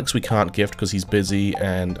 Alex we can't gift because he's busy,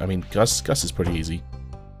 and I mean Gus is pretty easy.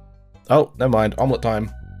 Oh, never mind. Omelette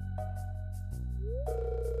time.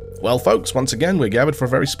 Well, folks, once again we're gathered for a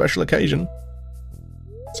very special occasion.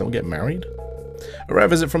 Someone get married? A rare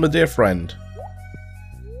visit from a dear friend.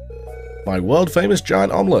 My world-famous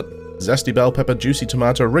giant omelette. Zesty bell pepper, juicy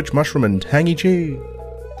tomato, rich mushroom, and tangy cheese.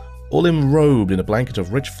 All enrobed in a blanket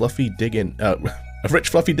of rich fluffy dig-in. Rich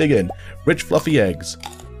fluffy eggs.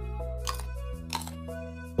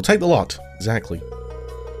 We'll take the lot. Exactly.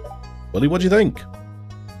 Willie, what do you think?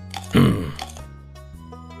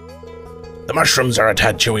 The mushrooms are a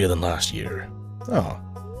tad chewier than last year. Oh.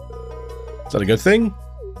 Is that a good thing?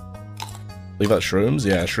 Leave that shrooms?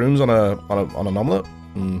 Yeah, shrooms on an omelette?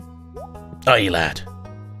 Aye, lad.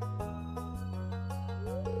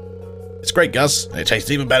 It's great, Gus. It tastes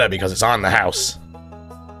even better because it's on the house.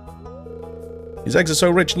 These eggs are so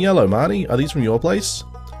rich and yellow, Marty. Are these from your place?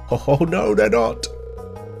 Oh, no, they're not.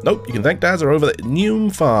 Nope, you can thank Daz over at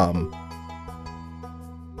Neum Farm.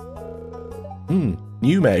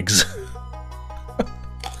 Neum eggs.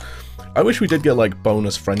 I wish we did get, like,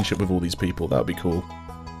 bonus friendship with all these people. That would be cool.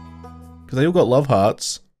 Because they all got love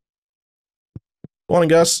hearts. Morning,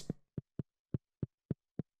 Gus.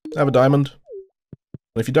 Have a diamond.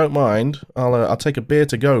 And if you don't mind, I'll take a beer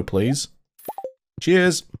to go, please.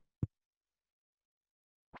 Cheers!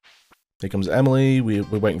 Here comes Emily. We're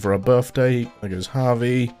waiting for her birthday. There goes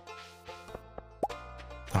Harvey.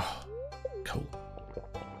 Oh, cool.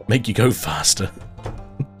 Make you go faster.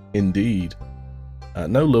 Indeed.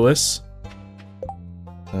 No Lewis.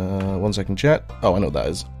 1 second, chat. Oh, I know what that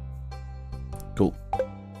is. Cool.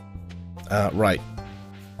 Right.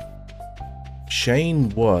 Shane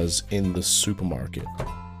was in the supermarket.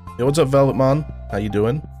 Yo, what's up, Velvet Man? How you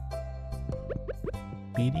doing?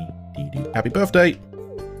 Happy birthday!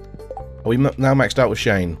 Are we now maxed out with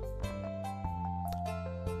Shane?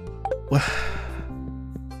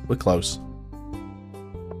 We're close.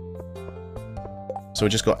 So we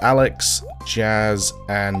just got Alex, Jazz,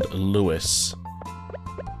 and Lewis.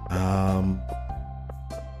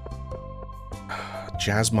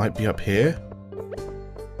 Jazz might be up here.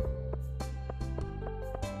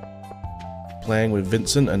 Playing with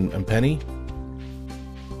Vincent and Penny.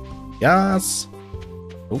 Yes!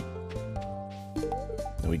 Oh.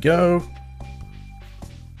 There we go.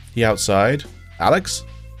 He outside. Alex?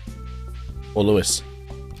 Or Lewis?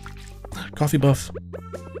 Coffee buff.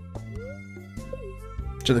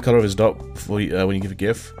 Check the colour of his dot before you, when you give a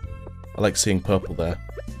gif. I like seeing purple there.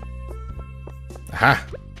 Aha!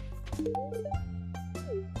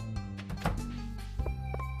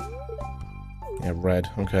 Yeah, red.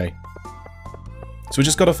 Okay. So we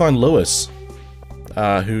just gotta find Lewis.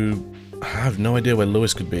 Who... I have no idea where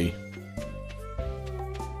Lewis could be.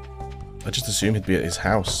 I just assumed he'd be at his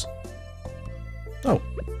house. Oh.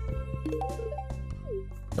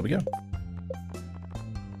 There we go.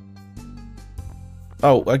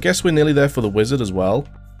 Oh, I guess we're nearly there for the wizard as well.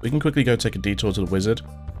 We can quickly go take a detour to the wizard.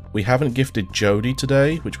 We haven't gifted Jody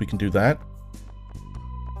today, which we can do that.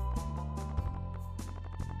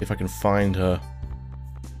 If I can find her.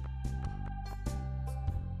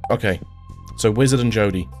 Okay. So wizard and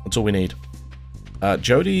Jody. That's all we need.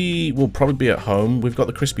 Jody will probably be at home. We've got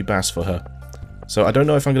the crispy bass for her. So I don't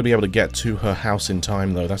know if I'm going to be able to get to her house in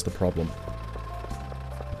time, though. That's the problem.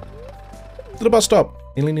 To the bus stop.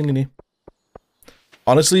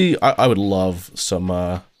 Honestly, I would love some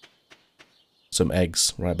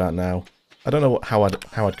eggs right about now. I don't know how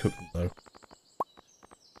I'd cook them, though.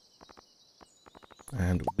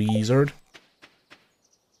 And wizard.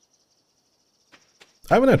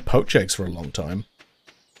 I haven't had poached eggs for a long time.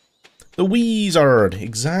 The wizard!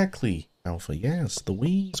 Exactly, Alpha. Yes, the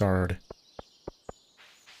wizard.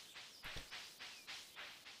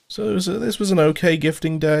 So this was an okay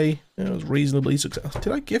gifting day. It was reasonably successful.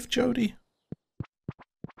 Did I gift Jody?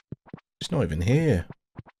 She's not even here.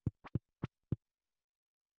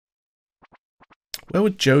 Where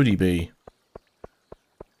would Jody be?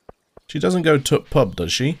 She doesn't go to pub,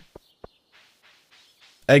 does she?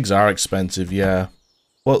 Eggs are expensive, yeah.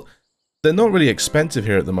 Well, they're not really expensive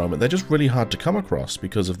here at the moment. They're just really hard to come across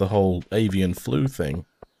because of the whole avian flu thing.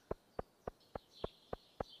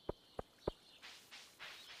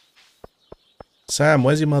 Sam,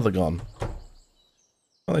 where's your mother gone?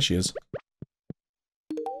 Oh, there she is.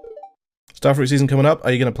 Starfruit season coming up.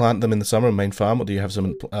 Are you going to plant them in the summer on main farm, or do you have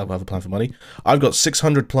some have a plan for money? I've got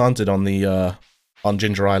 600 planted on the on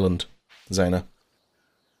Ginger Island, Zaina.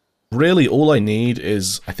 Really, all I need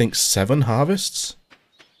is, I think, 7 harvests.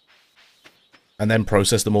 And then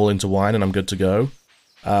process them all into wine, and I'm good to go.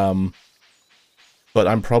 But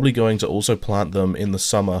I'm probably going to also plant them in the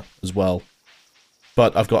summer as well.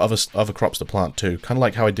 But I've got other crops to plant too. Kind of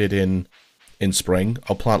like how I did in spring.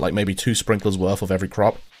 I'll plant like maybe 2 sprinklers worth of every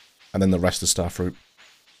crop, and then the rest is starfruit.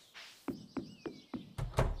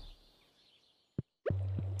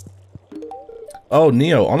 Oh,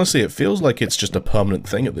 Neo, honestly, it feels like it's just a permanent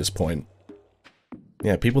thing at this point.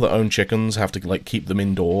 Yeah, people that own chickens have to, like, keep them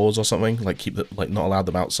indoors or something. Like, not allow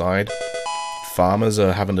them outside. Farmers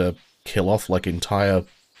are having to kill off, like, entire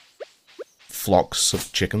flocks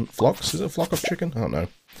of chicken. Flocks? Is it a flock of chicken? I don't know.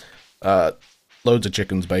 Loads of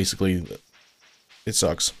chickens, basically. It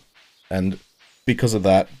sucks. And because of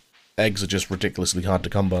that, eggs are just ridiculously hard to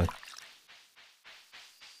come by.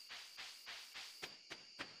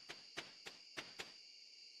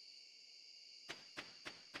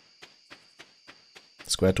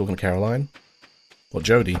 Square talking to Caroline? Or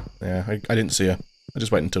Jody? Yeah, I didn't see her. I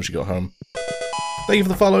just waited until she got home. Thank you for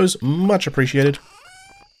the follows. Much appreciated.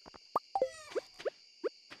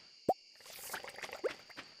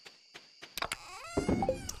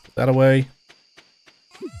 Put that away.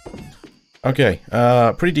 Okay,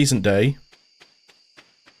 pretty decent day.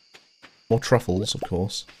 More truffles, of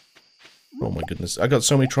course. Oh my goodness, I got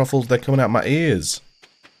so many truffles, they're coming out my ears.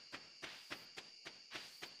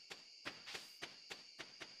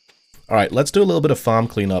 Alright, let's do a little bit of farm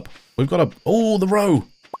cleanup. We've got a... Oh, the row!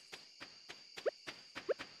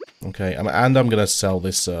 Okay, and I'm gonna sell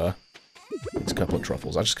this, these couple of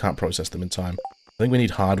truffles. I just can't process them in time. I think we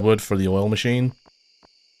need hardwood for the oil machine.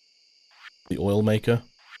 The oil maker.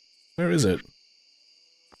 Where is it?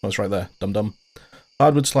 Oh, it's right there. Dum-dum.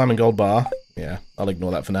 Hardwood, slime, and gold bar. Yeah, I'll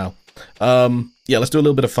ignore that for now. Yeah, let's do a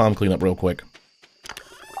little bit of farm cleanup real quick.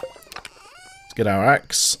 Let's get our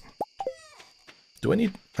axe. Do I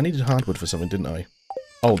need... I needed hardwood for something, didn't I?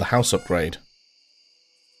 Oh, the house upgrade.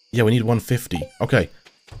 Yeah, we need 150. Okay,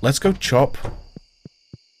 let's go chop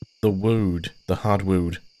the wood, the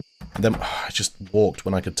hardwood. And then... I just walked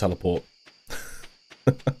when I could teleport.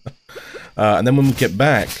 And then when we get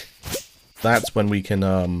back, that's when we can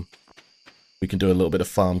do a little bit of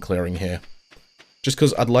farm clearing here. Just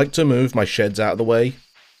because I'd like to move my sheds out of the way.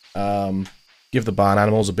 Give the barn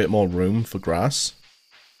animals a bit more room for grass.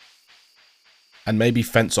 And maybe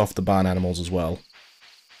fence off the barn animals as well.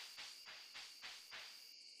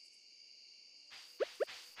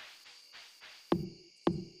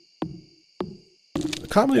 I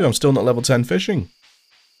can't believe I'm still not level 10 fishing.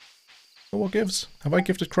 But what gives? Have I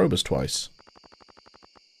gifted Krobus twice?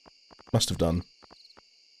 Must have done.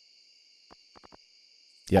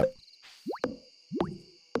 Yep.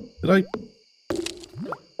 Did I...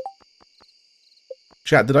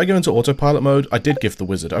 Chat, did I go into autopilot mode? I did gift the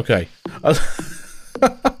wizard, okay. I was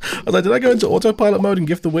like, did I go into autopilot mode and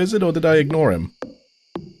gift the wizard, or did I ignore him?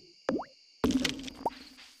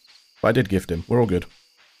 I did gift him. We're all good.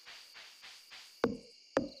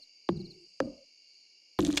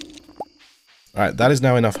 Alright, that is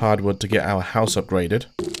now enough hardwood to get our house upgraded.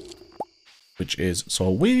 Which is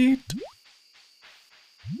sweet.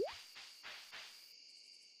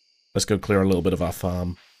 Let's go clear a little bit of our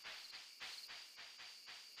farm.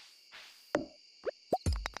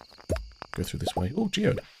 Go through this way. Oh,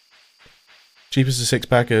 geode. Cheapest is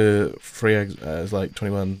 6-pack, free eggs is like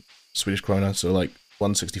 21 Swedish krona, so like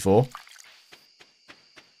 164.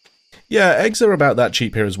 Yeah, eggs are about that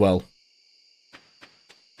cheap here as well.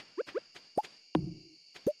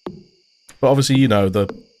 But obviously, you know, the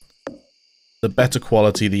better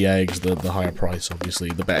quality the eggs, the higher price, obviously.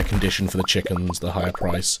 The better condition for the chickens, the higher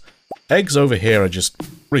price. Eggs over here are just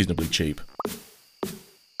reasonably cheap.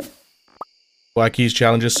 Why Keys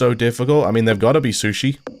challenge is so difficult? I mean, they've got to be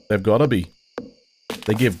sushi. They've got to be.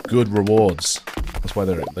 They give good rewards. That's why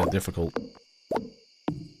they're difficult.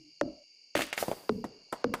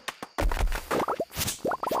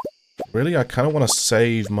 Really, I kind of want to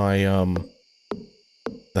save my,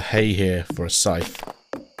 the hay here for a scythe.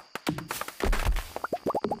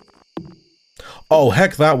 Oh,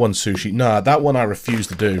 heck that one, Sushi. Nah, that one I refuse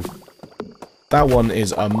to do. That one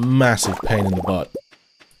is a massive pain in the butt.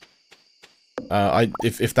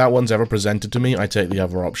 If that one's ever presented to me, I take the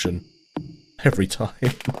other option. Every time.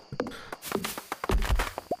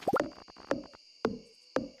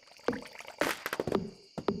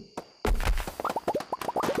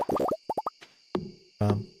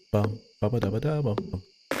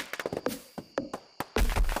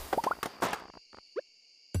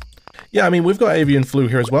 Yeah, I mean, we've got avian flu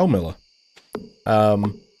here as well, Miller.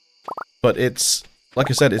 But it's,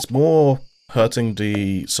 like I said, it's more hurting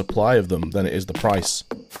the supply of them than it is the price.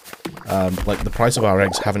 Like, the price of our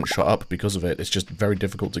eggs haven't shot up because of it. It's just very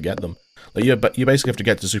difficult to get them. Like, you basically have to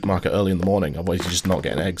get to the supermarket early in the morning, otherwise you're just not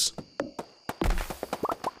getting eggs.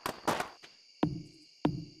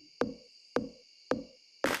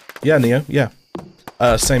 Yeah, Neo, yeah.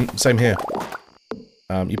 Same here.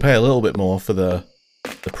 You pay a little bit more for the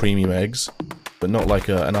premium eggs, but not like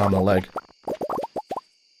an arm and a leg.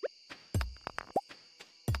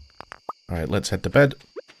 Alright, let's head to bed.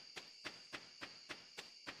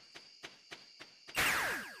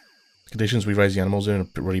 Conditions we raise the animals in are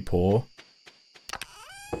really poor.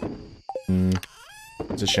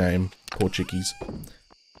 It's a shame. Poor chickies.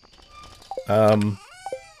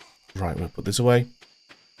 Right, we'll put this away.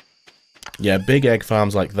 Yeah, big egg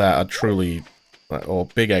farms like that are truly... Or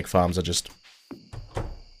big egg farms are just...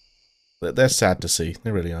 They're sad to see.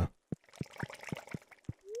 They really are.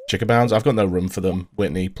 Chickabounds? I've got no room for them,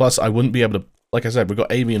 Whitney. Plus, I wouldn't be able to... Like I said, we've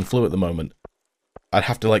got avian flu at the moment. I'd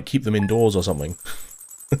have to, like, keep them indoors or something.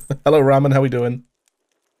 Hello, Ramen. How we doing?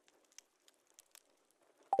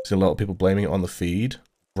 See a lot of people blaming it on the feed.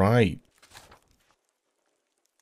 Right.